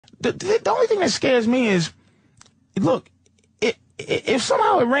the only thing that scares me is, look, if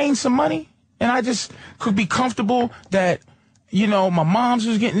somehow it rains some money and I just could be comfortable that, you know, my mom's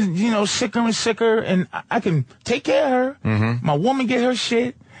was getting, you know, sicker and sicker and I can take care of her, my woman get her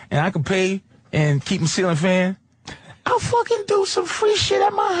shit, and I can pay and keep my ceiling fan, I'll fucking do some free shit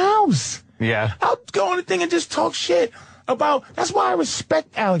at my house. Yeah. I'll go on the thing and just talk shit about, that's why I respect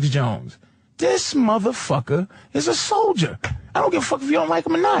Alex Jones. This motherfucker is a soldier. I don't give a fuck if you don't like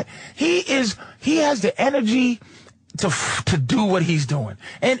him or not. He has the energy to do what he's doing.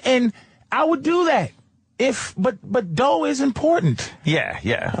 And I would do that but dough is important.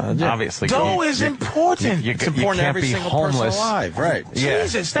 Yeah. Obviously. Dough is important. It's important to every single person alive, right?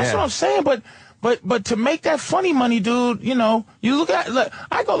 Jesus, that's what I'm saying. But to make that funny money, dude, you know, look,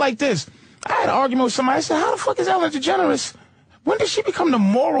 I go like this. I had an argument with somebody. I said, how the fuck is Ellen DeGeneres? When did she become the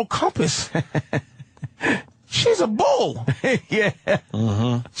moral compass? She's a bull. Yeah.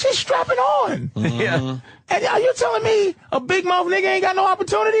 She's strapping on. Yeah. And are you telling me a big mouth nigga ain't got no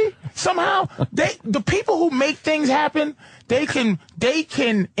opportunity? Somehow, the people who make things happen, they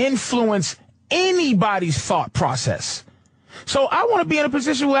can influence anybody's thought process. So I want to be in a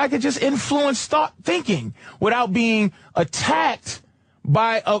position where I can just influence thinking without being attacked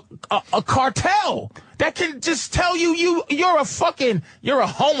by a cartel that can just tell you're a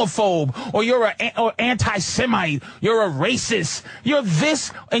homophobe, or you're an anti-Semite, you're a racist, you're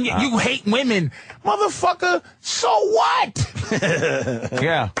this, and you hate women. Motherfucker, so what?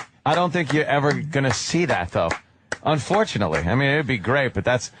 Yeah. I don't think you're ever going to see that, though. Unfortunately. I mean, it'd be great,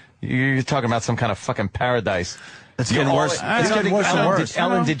 but you're talking about some kind of fucking paradise. It's getting worse. It's getting worse and worse.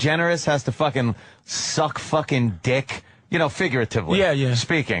 Ellen DeGeneres has to fucking suck fucking dick. You know, figuratively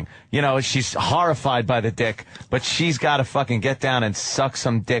speaking. You know, she's horrified by the dick, but she's got to fucking get down and suck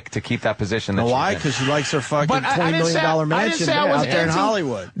some dick to keep that position. Why? Because she likes her fucking $20 million mansion out there in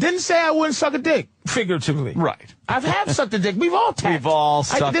Hollywood. Didn't say I wouldn't suck a dick, figuratively. Right. I've sucked a dick. We've all tapped. We've all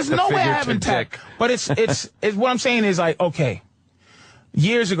sucked There's no way I haven't tapped. But it's what I'm saying is, like, okay,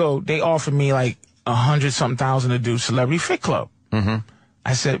 years ago, they offered me like 100-something thousand to do Celebrity Fit Club.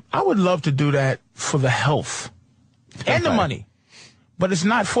 I said, I would love to do that for the health. And the money. But it's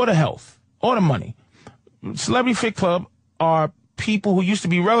not for the health or the money. Celebrity Fit Club are people who used to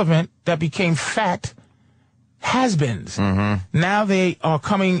be relevant that became fat has-beens. Now they are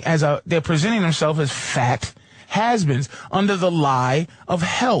coming they're presenting themselves as fat has-beens under the lie of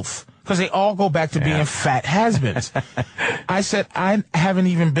health, because they all go back to being fat has-beens. I said, I haven't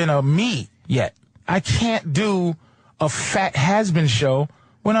even been a me yet. I can't do a fat has-been show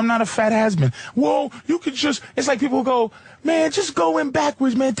when I'm not a fat has-been. Well, you could just, it's like people go, man, just go in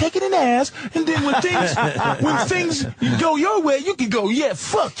backwards, man, take it in the ass, and then when things go your way, you can go, yeah,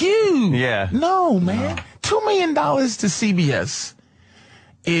 fuck you. Yeah. No, man. $2 million to CBS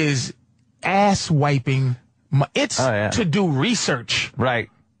is ass wiping. It's to do research.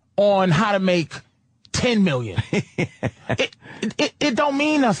 Right. On how to make 10 million. It don't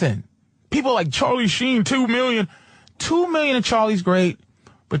mean nothing. People like Charlie Sheen, 2 million. 2 million of Charlie's great.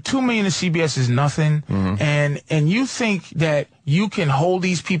 But 2 million of CBS is nothing, and you think that you can hold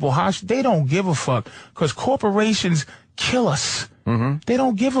these people hostage? They don't give a fuck, because corporations kill us. They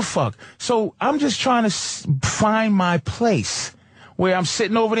don't give a fuck. So I'm just trying to find my place where I'm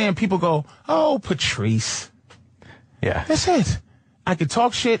sitting over there and people go, "Oh, Patrice." Yeah, that's it. I can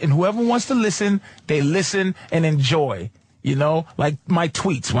talk shit, and whoever wants to listen, they listen and enjoy. You know, like my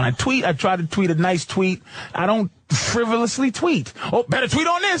tweets. When I tweet, I try to tweet a nice tweet. I don't frivolously tweet. Oh, better tweet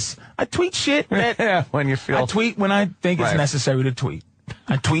on this. I tweet shit that when you feel. I tweet when I think it's necessary to tweet.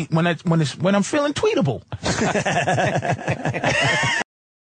 I tweet when I'm feeling tweetable.